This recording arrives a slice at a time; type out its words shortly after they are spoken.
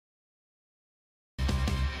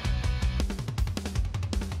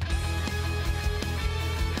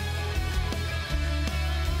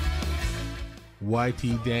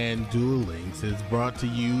YTDan Duel Links is brought to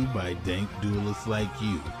you by dank duelists like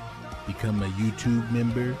you. Become a YouTube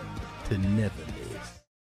member to never miss.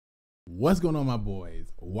 What's going on, my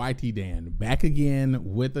boys? YTDan back again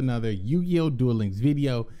with another Yu-Gi-Oh! Duel Links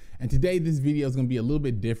video. And today this video is going to be a little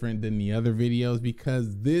bit different than the other videos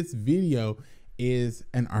because this video is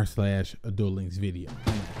an r/Duel Links video.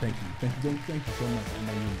 Thank you so much. I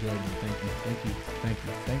know you enjoyed it.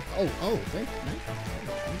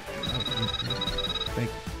 Thank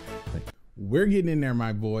you. We're getting in there,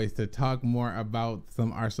 my boys, to talk more about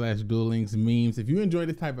some r/Duel Links memes. If you enjoy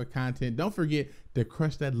this type of content, don't forget to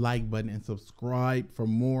crush that like button and subscribe for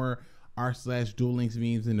more r/Duel Links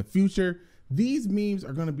memes in the future. These memes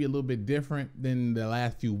are going to be a little bit different than the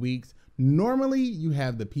last few weeks. Normally, you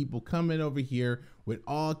have the people coming over here with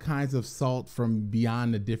all kinds of salt from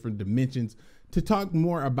beyond the different dimensions to talk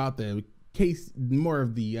more about the case, more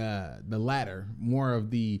of the latter, more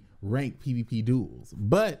of the ranked PvP duels.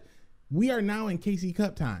 But we are now in KC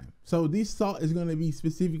Cup time. So this salt is going to be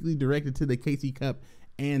specifically directed to the KC Cup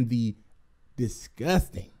and the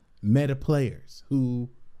disgusting meta players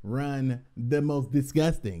who run the most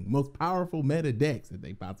disgusting, most powerful meta decks that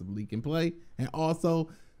they possibly can play, and also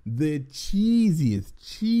the cheesiest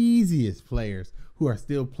players who are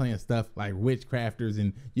still playing stuff like witchcrafters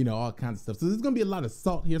and, you know, all kinds of stuff. So there's gonna be a lot of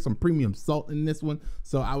salt here, some premium salt in this one.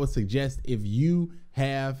 So I would suggest, if you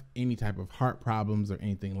have any type of heart problems or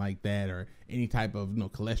anything like that, or any type of, you know,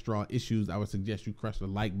 cholesterol issues, I would suggest you crush the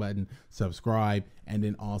like button, subscribe, and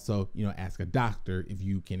then also, you know, ask a doctor if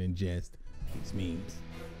you can ingest these memes.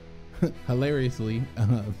 Hilariously,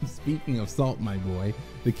 speaking of salt, my boy,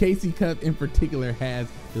 the KC Cup in particular has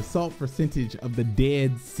the salt percentage of the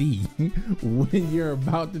Dead Sea when you're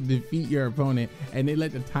about to defeat your opponent and they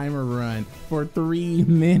let the timer run for 3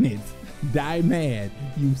 minutes. Die mad,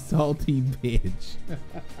 you salty bitch.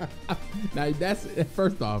 Now that's,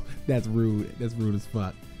 first off, that's rude. That's rude as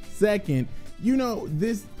fuck. Second, you know,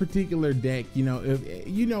 this particular deck, you know, if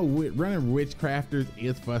you know, running witchcrafters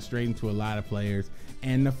is frustrating to a lot of players.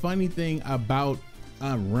 And the funny thing about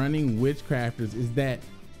running witchcrafters is that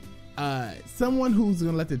someone who's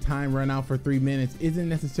gonna let the time run out for 3 minutes isn't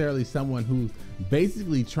necessarily someone who's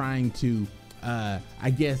basically trying to, I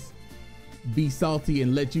guess, be salty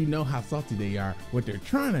and let you know how salty they are. What they're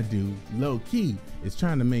trying to do, low key, is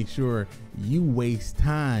trying to make sure you waste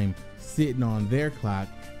time sitting on their clock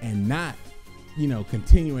and not, you know,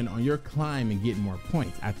 continuing on your climb and getting more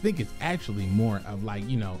points. I think it's actually more of like,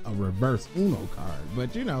 you know, a reverse Uno card,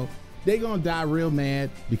 but you know, they gonna die real mad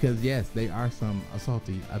because yes, they are some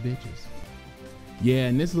salty bitches. Yeah,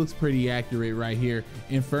 and this looks pretty accurate right here.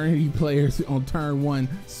 Infernity players on turn 1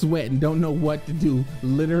 sweating, don't know what to do,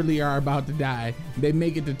 literally are about to die. They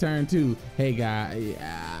make it to turn 2. Hey guy,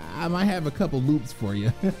 I might have a couple loops for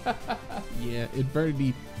you. Yeah,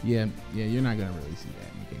 Infernity, yeah, you're not gonna really see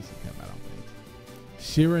that in case you come out.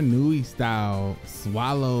 Shiranui style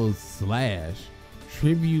swallows slash,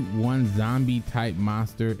 tribute 1 zombie type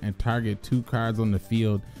monster and target 2 cards on the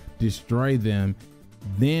field, destroy them,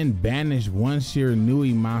 then banish 1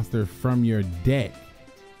 Shiranui monster from your deck.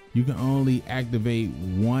 You can only activate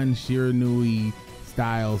 1 Shiranui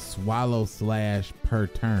style swallow slash per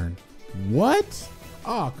turn. What?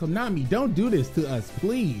 Oh, Konami, don't do this to us,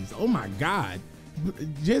 please. Oh my God.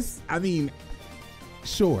 Just, I mean,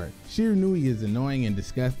 sure, Shiranui is annoying and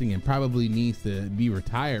disgusting and probably needs to be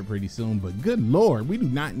retired pretty soon, but good Lord, we do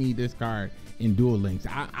not need this card in Duel Links.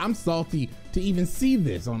 I'm salty to even see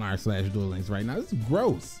this on r/Duel Links right now. This is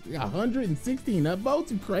gross. 116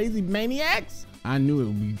 upvotes, you crazy maniacs. I knew it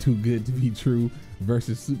would be too good to be true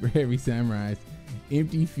versus Super Heavy Samurais.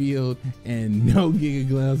 Empty field and no Giga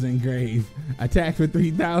Gloves engraved. Attack for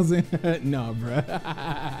 3,000? No, bro.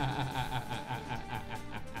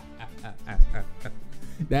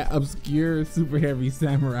 That obscure Super Heavy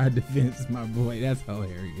Samurai defense, my boy, that's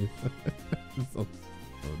hilarious. so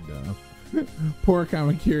dumb. Poor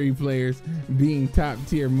Kamakiri players, being top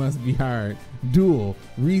tier must be hard. Duel,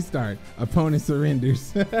 restart, opponent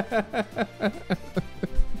surrenders.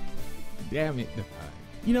 Damn it.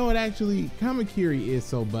 You know what, actually, Kamakiri is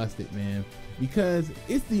so busted, man, because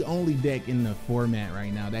it's the only deck in the format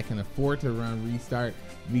right now that can afford to run restart,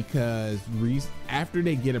 because after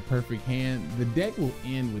they get a perfect hand, the deck will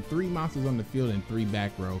end with 3 monsters on the field and 3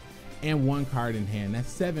 back row and 1 card in hand. That's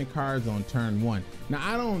 7 cards on turn 1. Now,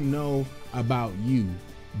 I don't know about you,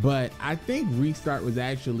 but I think restart was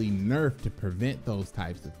actually nerfed to prevent those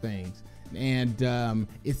types of things. And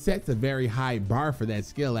it sets a very high bar for that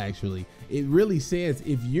skill. Actually, it really says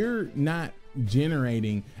if you're not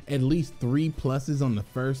generating at least 3 pluses on the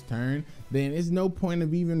first turn, then it's no point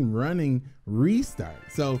of even running restart.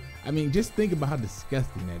 So, I mean, just think about how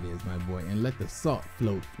disgusting that is, my boy, and let the salt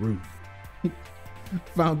flow through.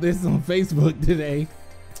 Found this on Facebook today.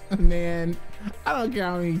 Man, I don't care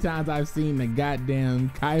how many times I've seen the goddamn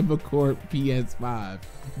Kaiba Corp PS5.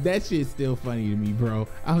 That shit's still funny to me, bro.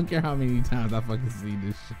 I don't care how many times I fucking see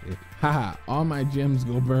this shit. Haha, all my gems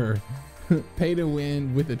go burr. Pay to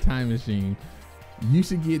win with a time machine. You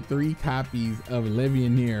should get 3 copies of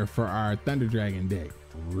Legionnaire for our Thunder Dragon deck.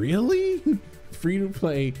 Really? Free to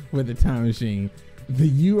play with a time machine.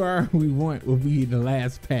 The UR we want will be the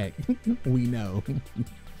last pack. We know.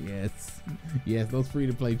 Yes, those free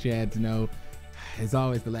to play chads know it's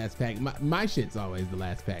always the last pack. My shit's always the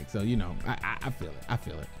last pack, so you know, I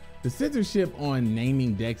feel it. The censorship on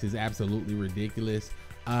naming decks is absolutely ridiculous.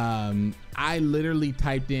 I literally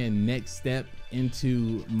typed in next step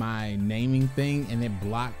into my naming thing and it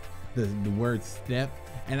blocked the word step,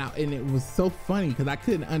 and it was so funny because I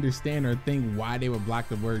couldn't understand or think why they would block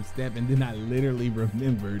the word step, and then I literally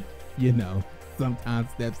remembered, you know, sometimes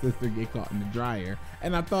stepsister get caught in the dryer,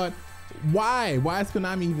 and I thought, why is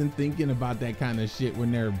Konami even thinking about that kind of shit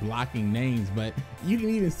when they're blocking names? But you can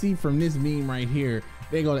even see from this meme right here,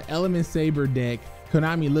 they go to Element Saber deck,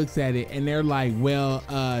 Konami looks at it and they're like, well,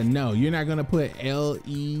 no, you're not gonna put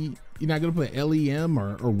LEM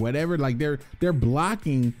or whatever. Like they're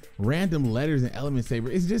blocking random letters in Element Saber.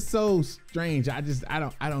 It's just so strange. I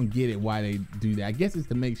don't get it why they do that. I guess it's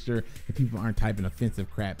to make sure that people aren't typing offensive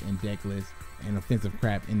crap in deck lists and offensive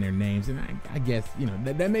crap in their names. And I guess, you know,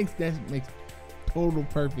 that makes total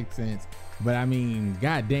perfect sense. But I mean,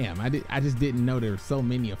 goddamn, I just didn't know there were so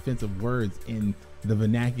many offensive words in the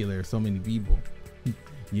vernacular of so many people.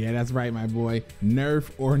 Yeah, that's right, my boy. Nerf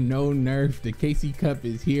or no nerf, the KC Cup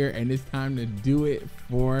is here and it's time to do it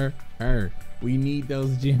for her. We need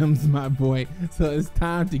those gems, my boy. So it's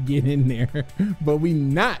time to get in there, but we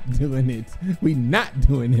not doing it. We not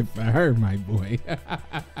doing it for her, my boy.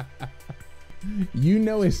 You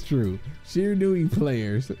know it's true. Shiranui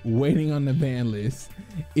players waiting on the ban list.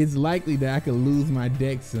 It's likely that I could lose my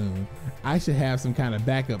deck soon. I should have some kind of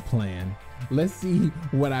backup plan. Let's see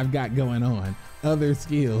what I've got going on. Other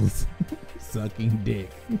skills. Sucking dick.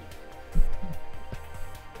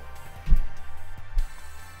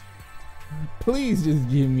 Please just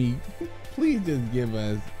give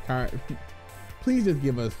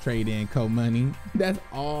us trade-in co-money. That's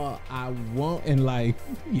all I want in life.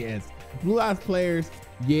 Yes. Blue Eyes players,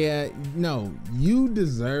 yeah, no, you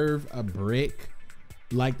deserve a brick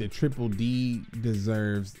like the Triple D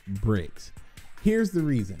deserves bricks. Here's the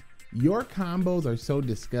reason. Your combos are so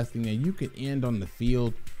disgusting that you could end on the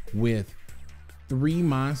field with 3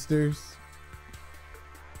 monsters,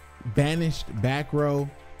 banished back row,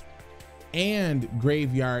 and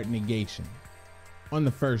graveyard negation on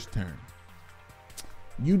the first turn.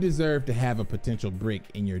 You deserve to have a potential brick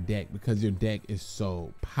in your deck because your deck is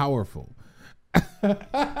so powerful.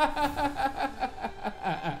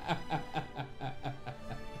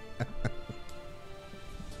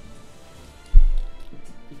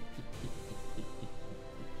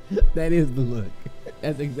 That is the look.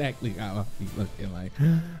 That's exactly how I be looking, like,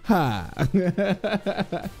 ha.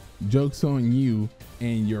 Joke's on you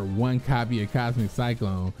and your 1 copy of Cosmic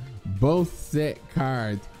Cyclone. Both set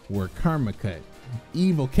cards were Karma Cut,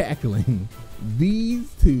 Evil Cackling.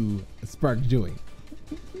 These 2 spark joy.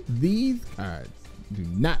 These cards do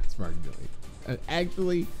not spark joy.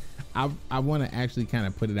 Actually, I want to actually kind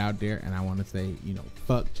of put it out there, and I want to say, you know,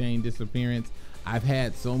 fuck Chain Disappearance. I've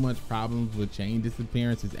had so much problems with Chain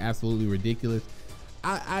Disappearance. It's absolutely ridiculous.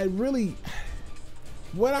 What I really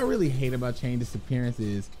hate about Chain Disappearance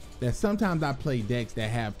is that sometimes I play decks that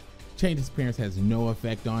have Chain Disappearance has no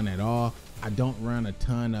effect on at all. I don't run a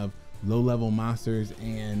ton of low-level monsters,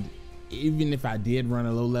 and even if I did run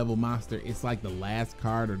a low-level monster, it's like the last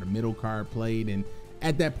card or the middle card played, and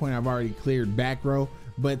at that point I've already cleared back row.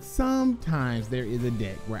 But sometimes there is a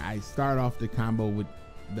deck where I start off the combo with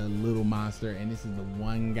the little monster, and this is the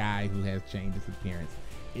one guy who has Chain Disappearance.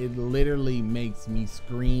 It literally makes me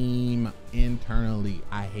scream internally.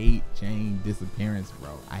 I hate Chain Disappearance,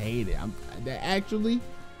 bro. I hate it. Actually,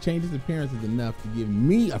 Chain Disappearance is enough to give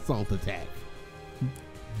me Assault Attack.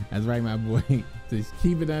 That's right, my boy. Just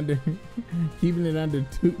keeping it under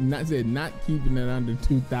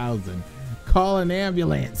 2,000. Call an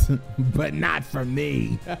ambulance, but not from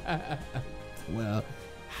me. Well,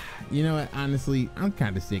 you know what? Honestly, I'm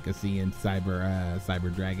kind of sick of seeing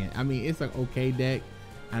Cyber Dragon. I mean, it's an okay deck.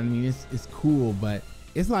 I mean, it's cool, but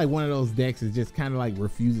it's like one of those decks that just kind of like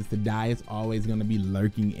refuses to die. It's always going to be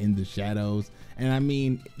lurking in the shadows. And I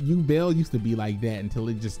mean, Bell used to be like that until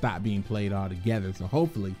it just stopped being played altogether. So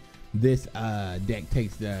hopefully this deck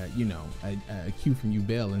takes the, you know, a cue from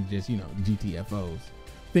Bell and just, you know, GTFOs.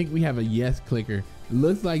 Think we have a yes clicker.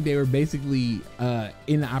 Looks like they were basically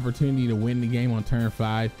in the opportunity to win the game on turn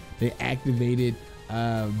 5. They activated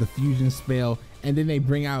the fusion spell, and then they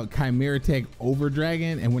bring out Chimera Tech Over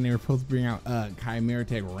Dragon, and when they were supposed to bring out Chimera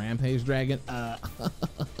Tech Rampage Dragon,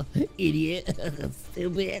 idiot,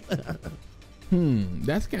 stupid.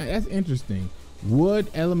 That's interesting. Would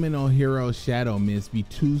Elemental Hero Shadow Mist be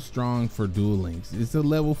too strong for Duel Links? It's a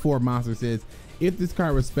level 4 monster. Says if this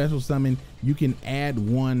card was special summoned, you can add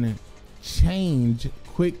one change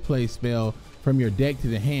quick play spell from your deck to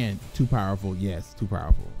the hand. Too powerful. Yes, too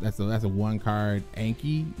powerful. That's a 1 card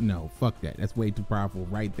Anki. No, fuck that. That's way too powerful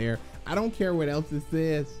right there. I don't care what else it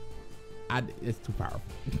says. It's too powerful.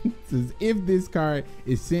 It says if this card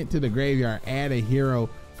is sent to the graveyard, add a hero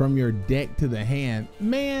from your deck to the hand.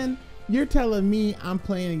 Man, you're telling me I'm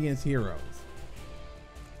playing against heroes.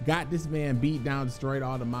 Got this man beat down, destroyed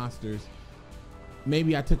all the monsters.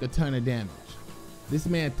 Maybe I took a ton of damage. This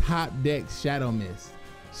man top decks Shadow Mist,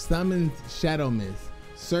 summons Shadow Mist,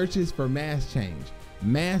 searches for mass change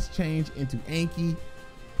into Anki.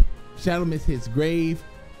 Shadow Mist hits grave,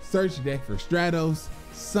 search deck for Stratos,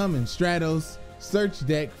 summon Stratos, search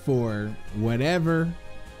deck for whatever.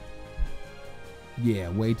 Yeah,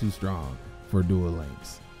 way too strong for Duel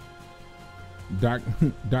Links. Dark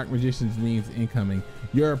Magician's Memes incoming.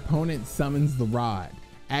 Your opponent summons the rod,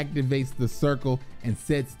 activates the circle, and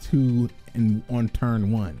sets 2 on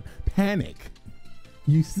turn 1. Panic.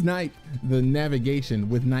 You snipe the navigation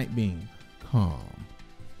with Night Beam. Calm.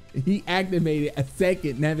 He activated a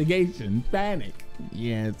second navigation. Panic.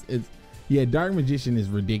 Yeah, yeah, Dark Magician is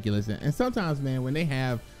ridiculous. And sometimes, man, when they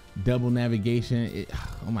have double navigation,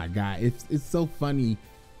 oh my god, it's so funny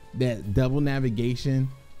that double navigation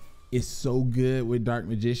is so good with Dark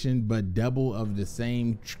Magician, but double of the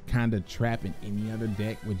same kind of trap in any other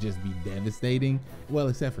deck would just be devastating. Well,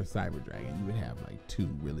 except for Cyber Dragon, you would have like 2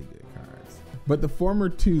 really good cards. But the former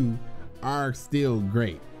 2 are still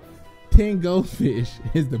great. 10 Goldfish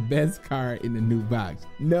is the best card in the new box.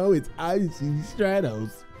 No, it's obviously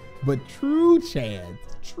Stratos, but true Chads,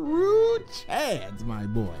 my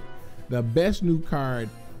boy. The best new card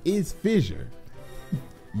is Fissure.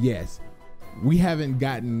 Yes, we haven't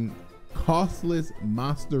gotten costless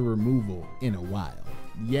monster removal in a while.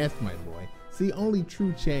 Yes, my boy. See, only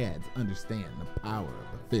true Chads understand the power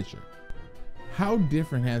of the Fissure. How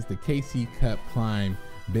different has the KC Cup climb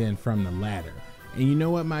been from the ladder? And you know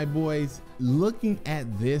what, my boys? Looking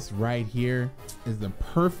at this right here is the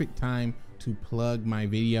perfect time to plug my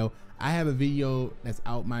video. I have a video that's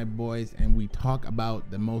out, my boys, and we talk about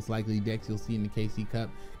the most likely decks you'll see in the KC Cup.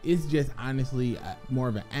 It's just honestly more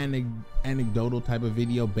of an anecdotal type of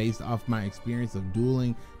video based off my experience of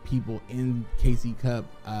dueling people in KC Cup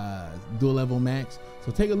dual level max.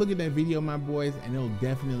 So take a look at that video, my boys, and it'll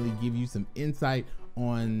definitely give you some insight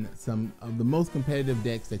on some of the most competitive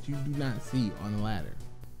decks that you do not see on the ladder.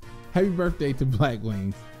 Happy birthday to Black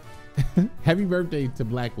Wings. Happy birthday to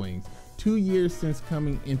Black Wings. 2 years since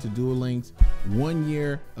coming into Duel Links, 1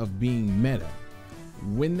 year of being meta.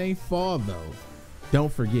 When they fall though,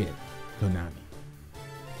 don't forget Konami.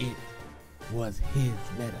 It was his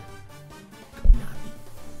meta. Konami,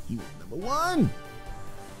 he was #1.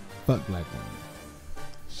 Fuck Black Wings.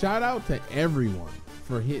 Shout out to everyone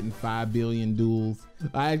for hitting 5 billion duels.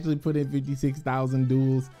 I actually put in 56,000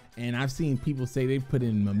 duels, and I've seen people say they put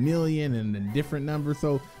in 1 million and a different number.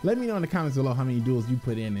 So let me know in the comments below how many duels you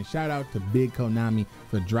put in, and shout out to Big Konami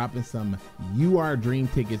for dropping some UR Dream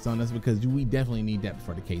tickets on us, because we definitely need that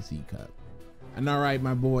for the KC Cup. And all right,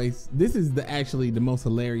 my boys, this is actually the most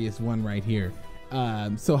hilarious one right here.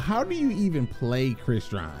 So how do you even play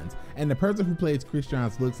Crystron? And the person who plays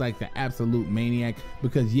Crystron looks like the absolute maniac,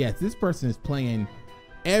 because yes, this person is playing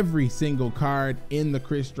every single card in the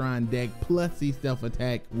Crystron deck plus the stealth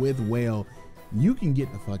attack with Whale. You can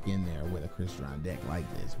get the fuck in there with a Crystron deck like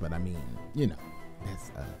this, but I mean, you know,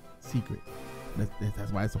 that's a secret.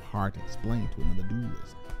 That's why it's so hard to explain to another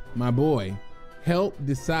duelist. My boy, help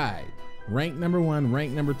decide. Rank #1,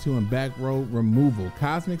 rank #2 in back row removal,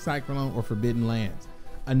 Cosmic Cyclone or Forbidden Lands.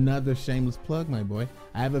 Another shameless plug, my boy.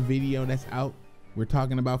 I have a video that's out. We're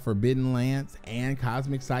talking about Forbidden Lands and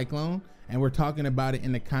Cosmic Cyclone, and we're talking about it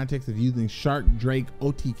in the context of using Shark Drake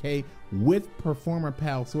OTK with Performer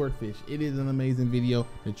Pal Swordfish. It is an amazing video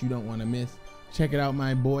that you don't want to miss. Check it out,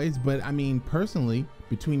 my boys. But I mean, personally,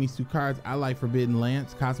 between these two cards, I like Forbidden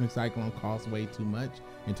Lands. Cosmic Cyclone costs way too much.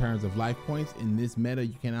 in terms of life points. In this meta,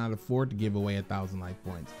 you cannot afford to give away 1,000 life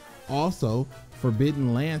points. Also,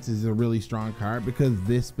 Forbidden Lance is a really strong card because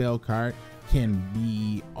this spell card can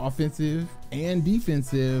be offensive and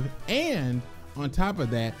defensive, and on top of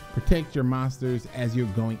that, protect your monsters as you're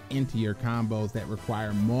going into your combos that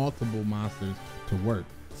require multiple monsters to work.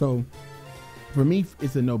 So for me,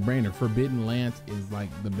 it's a no-brainer. Forbidden Lance is like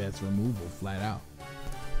the best removal, flat out.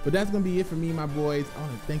 But that's gonna be it for me, my boys. I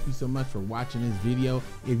wanna thank you so much for watching this video.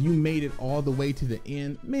 If you made it all the way to the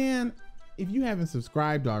end, man, if you haven't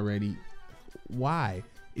subscribed already, why?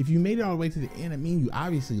 If you made it all the way to the end, I mean, you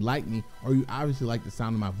obviously like me, or you obviously like the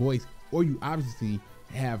sound of my voice, or you obviously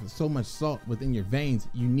have so much salt within your veins.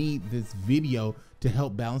 You need this video to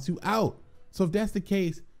help balance you out. So if that's the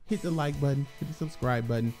case, hit the like button, hit the subscribe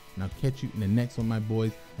button, and I'll catch you in the next one, my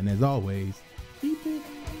boys. And as always, keep it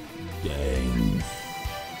dang.